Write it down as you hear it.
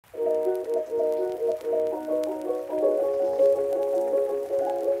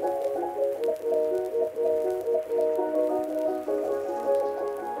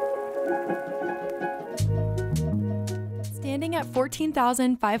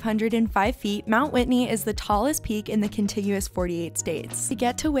14,505 feet, Mount Whitney is the tallest peak in the contiguous 48 states. To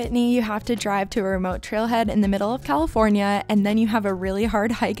get to Whitney, you have to drive to a remote trailhead in the middle of California, and then you have a really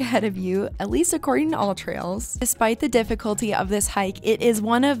hard hike ahead of you, at least according to all trails. Despite the difficulty of this hike, it is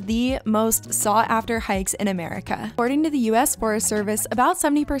one of the most sought-after hikes in America. According to the U.S. Forest Service, about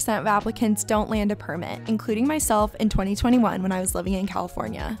 70% of applicants don't land a permit, including myself in 2021 when I was living in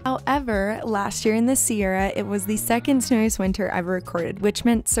California. However, last year in the Sierra, it was the second snowiest winter ever recorded, which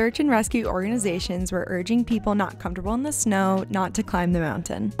meant search and rescue organizations were urging people not comfortable in the snow not to climb the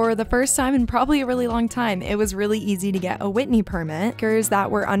mountain. For the first time in probably a really long time, it was really easy to get a Whitney permit. Hikers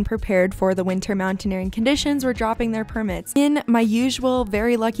that were unprepared for the winter mountaineering conditions were dropping their permits. In my usual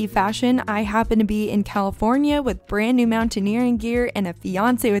very lucky fashion, I happen to be in California with brand new mountaineering gear and a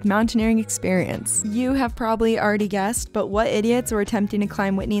fiance with mountaineering experience. You have probably already guessed, but what idiots were attempting to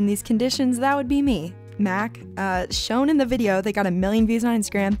climb Whitney in these conditions? That would be me. Mac, shown in the video, they got 1 million views on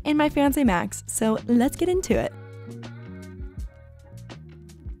Instagram, and my fiance Max, so let's get into it.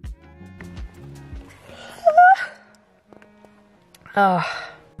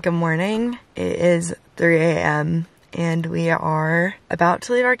 Good morning. It is 3 a.m. and we are about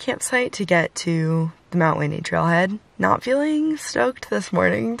to leave our campsite to get to the Mount Whitney trailhead. Not feeling stoked this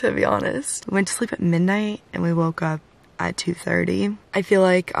morning, to be honest. We went to sleep at midnight and we woke up at 2:30. I feel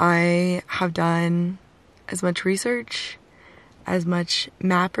like I have done as much research, as much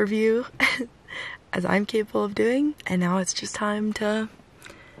map review as I'm capable of doing, and now it's just time to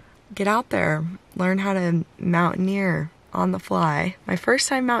get out there, learn how to mountaineer on the fly. My first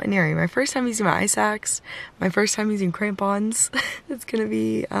time mountaineering, my first time using my ice axe, my first time using crampons. It's gonna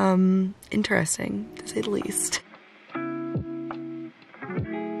be interesting, to say the least.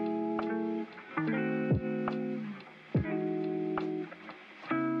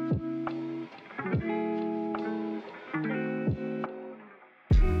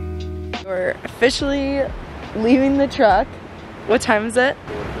 We're officially leaving the truck. What time is it?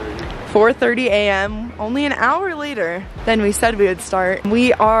 4:30 a.m. Only an hour later than we said we would start.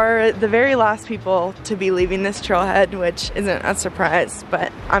 We are the very last people to be leaving this trailhead, which isn't a surprise,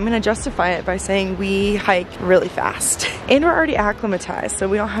 but I'm gonna justify it by saying we hike really fast. And we're already acclimatized, so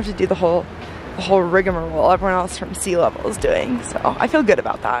we don't have to do the whole rigmarole everyone else from sea level is doing. So I feel good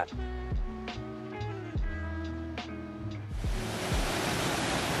about that.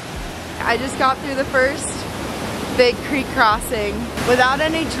 I just got through the first big creek crossing without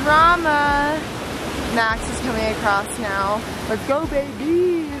any drama. Max is coming across now. Let's go,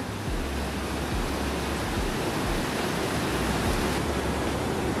 baby!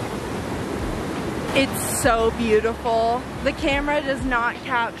 It's so beautiful. The camera does not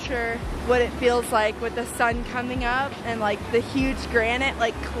capture what it feels like with the sun coming up and like the huge granite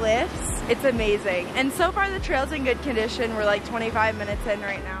like cliffs. It's amazing. And so far the trail's in good condition. We're like 25 minutes in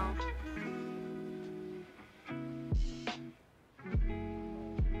right now.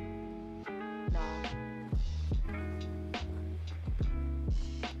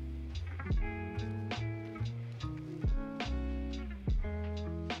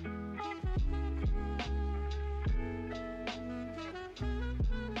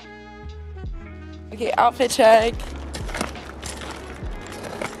 Okay, outfit check.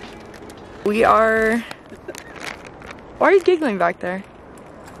 We are... Why are you giggling back there?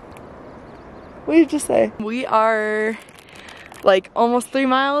 What did you just say? We are like almost 3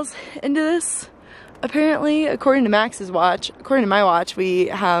 miles into this. Apparently, according to Max's watch, according to my watch, we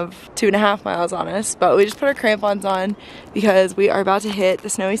have 2.5 miles on us, but we just put our crampons on because we are about to hit the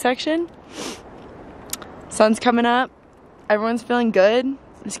snowy section. Sun's coming up. Everyone's feeling good.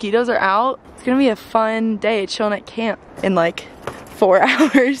 Mosquitoes are out. It's gonna be a fun day chilling at camp in like 4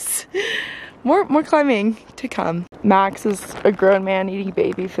 hours. More climbing to come. Max is a grown man eating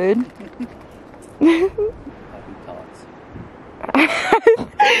baby food. Happy Tots.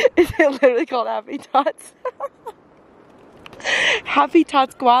 Is it literally called Happy Tots? Happy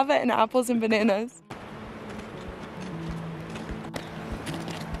Tots guava and apples and bananas.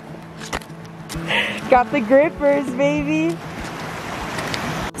 Got the grippers, baby.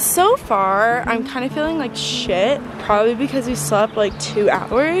 So far, I'm kind of feeling like shit, probably because we slept like 2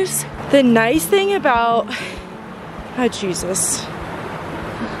 hours. The nice thing about, oh Jesus,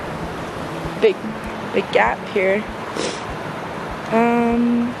 big gap here.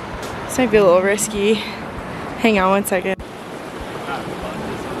 This might be a little risky. Hang on one second.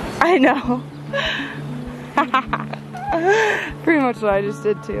 I know. Pretty much what I just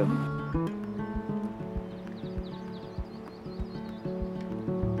did too.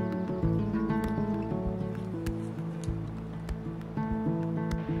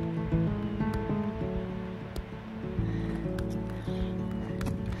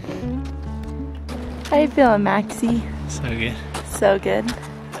 How you feeling, Maxie? So good. So good.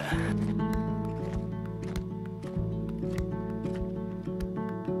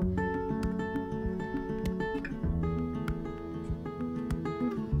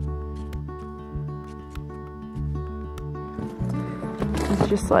 It's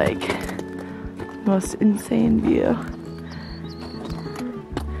just like the most insane view.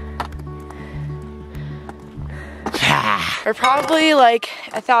 We're probably like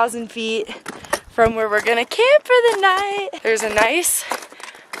 1,000 feet from where we're gonna camp for the night. There's a nice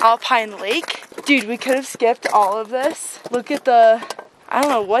alpine lake. Dude, we could have skipped all of this. Look at the, I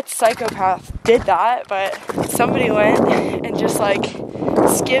don't know what psychopath did that, but somebody went and just like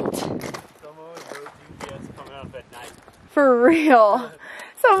skipped. Someone with no GPS coming up at night. For real.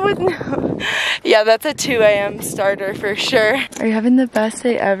 Someone, yeah, that's a 2 a.m. starter for sure. Are you having the best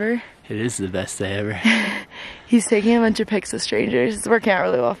day ever? It is the best day ever. He's taking a bunch of pics of strangers. It's working out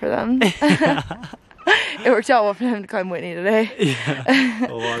really well for them. It worked out well for him to climb Whitney today. Yeah.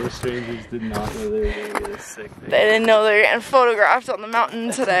 A lot of strangers did not know they were going to get a sick thing. They didn't know they were getting photographed on the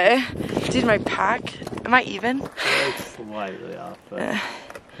mountain today. Dude, my pack, am I even? It's slightly off, but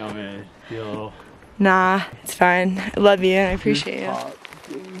I'm going to feel a little... Nah, it's fine. I love you and I appreciate you. Oh,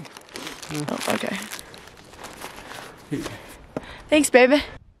 okay. Thanks, baby.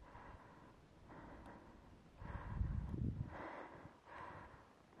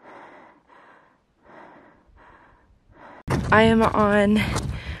 I am on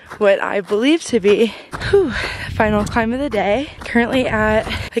what I believe to be final climb of the day. Currently at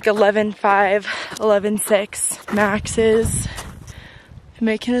like 11.5, 11.6. Max is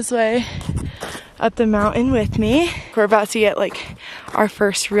making his way up the mountain with me. We're about to get like our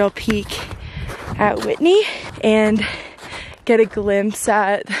first real peek at Whitney and get a glimpse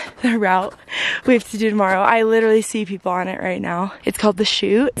at the route we have to do tomorrow. I literally see people on it right now. It's called the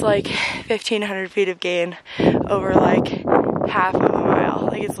Chute. It's like 1,500 feet of gain over like half of a mile.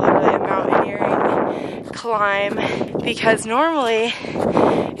 Like it's literally a mountaineering climb because normally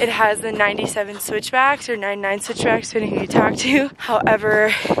it has the 97 switchbacks or 99 switchbacks depending who you talk to.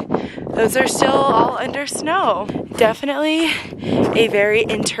 However, those are still all under snow. Definitely a very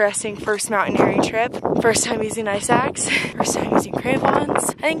interesting first mountaineering trip. First time using ice axe, first time using crampons.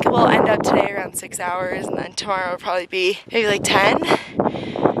 I think we'll end up today around 6 hours and then tomorrow will probably be maybe like 10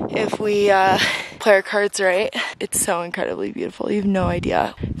 if we play our cards right. It's so incredibly beautiful. You have no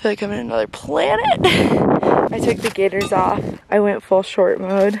idea. I feel like I'm in another planet. I took the gaiters off. I went full short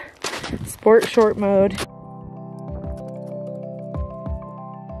mode, sport short mode.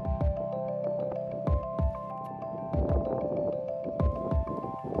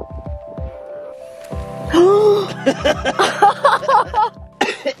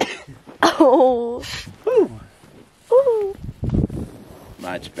 Oh. Ooh. Ooh.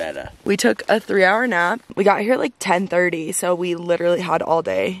 Much better. We took a 3-hour nap. We got here at like 10:30, so we literally had all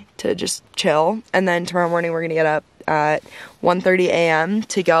day to just chill. And then tomorrow morning we're gonna get up at 1:30 a.m.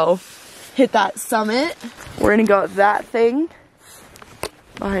 to go hit that summit. We're gonna go up that thing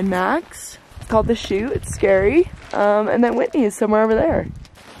behind Max. It's called the Chute. It's scary. And then Whitney is somewhere over there.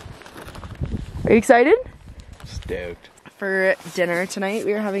 Are you excited? Stoked. For dinner tonight,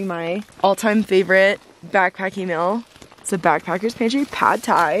 we are having my all-time favorite backpacking meal. It's a backpacker's pantry pad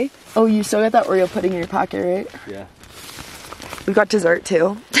thai. Oh, you still got that Oreo pudding in your pocket, right? Yeah. We've got dessert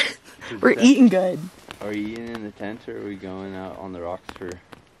too. We're eating good. Are we eating in the tent or are we going out on the rocks for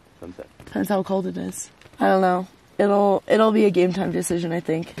sunset? Depends how cold it is. I don't know. It'll be a game time decision, I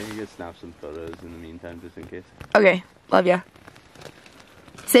think. Can you get snap some photos in the meantime, just in case? Okay, love ya.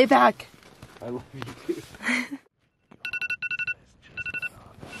 Stay back. I love you too.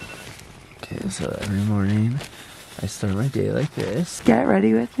 Okay, so every morning I start my day like this. Get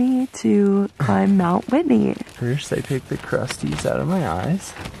ready with me to climb Mount Whitney. First, I pick the crusties out of my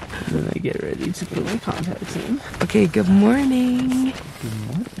eyes, and then I get ready to put my contacts in. Okay, good morning. Good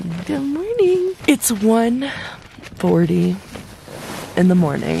morning. Good morning. It's 1:40 in the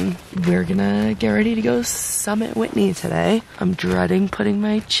morning. We're gonna get ready to go summit Whitney today. I'm dreading putting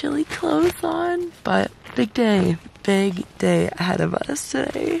my chilly clothes on, but big day ahead of us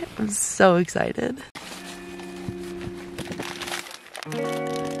today. I'm so excited.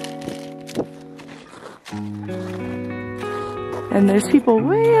 And there's people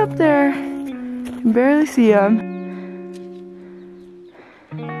way up there. You can barely see them.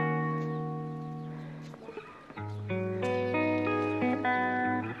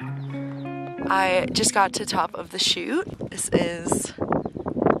 I just got to the top of the Chute. This is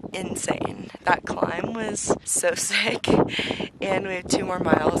insane. That climb was so sick. And we have 2 more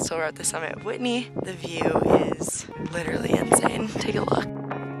miles till we're at the summit of Whitney. The view is literally insane. Take a look.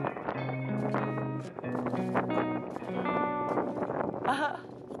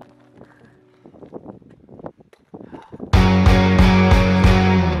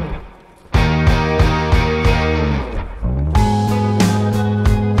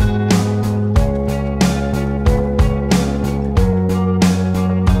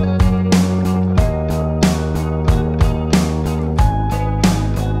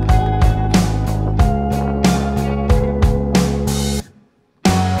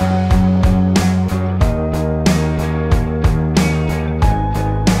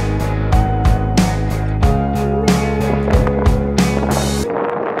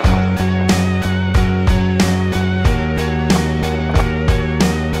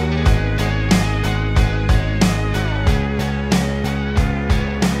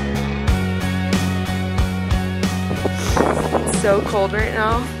 so cold right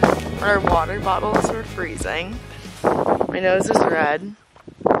now. Our water bottles are freezing. My nose is red.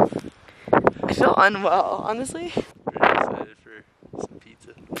 I feel unwell, honestly. Pretty excited for some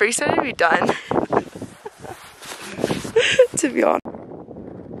pizza. Pretty excited to be done. To be honest.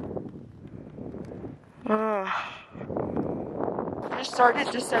 I started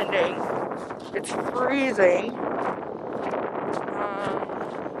descending. It's freezing.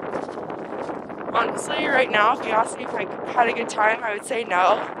 Honestly, right now, if you asked me if I had a good time, I would say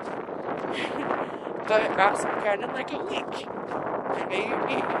no. But ask me again in like a week. And maybe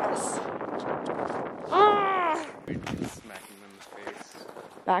yes. Smacking them in the face.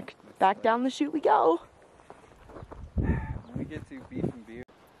 Back down the chute we go. We get to beef and beer.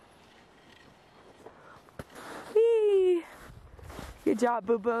 Whee! Good job,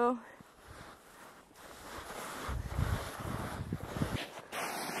 boo boo.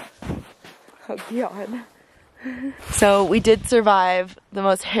 Oh god. So we did survive the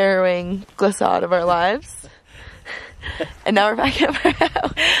most harrowing glissade of our lives. And now we're back at our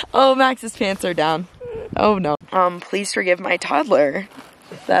house. Oh, Max's pants are down. Oh no. Please forgive my toddler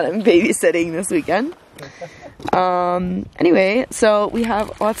that I'm babysitting this weekend. Anyway, so we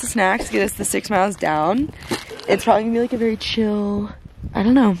have lots of snacks to get us the 6 miles down. It's probably gonna be like a very chill, I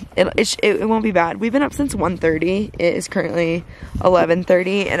don't know, it won't be bad. We've been up since 1:30. It is currently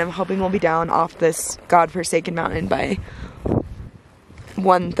 11:30 and I'm hoping we'll be down off this godforsaken mountain by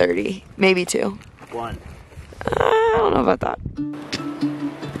 1:30, maybe 2. 1. I don't know about that.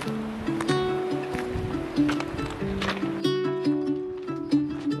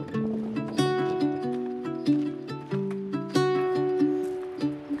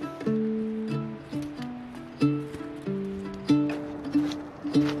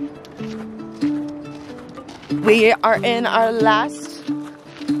 We are in our last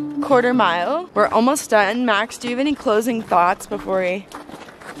quarter mile. We're almost done. Max, do you have any closing thoughts before we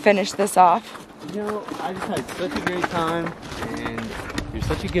finish this off? You know, I just had such a great time, and you're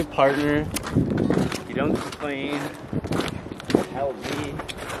such a good partner. You don't complain. You help me.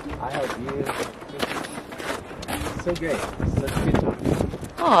 I help you. It's so great. It's such a good time.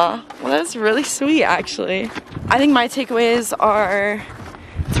 Aw, well that's really sweet actually. I think my takeaways are,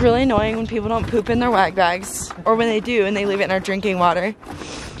 it's really annoying when people don't poop in their wag bags, or when they do and they leave it in our drinking water.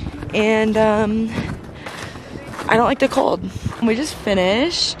 And I don't like the cold. We just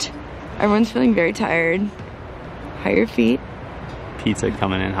finished. Everyone's feeling very tired. How are your feet? Pizza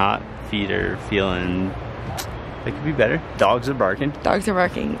coming in hot. Feet are feeling, they could be better. Dogs are barking. Dogs are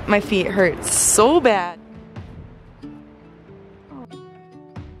barking. My feet hurt so bad.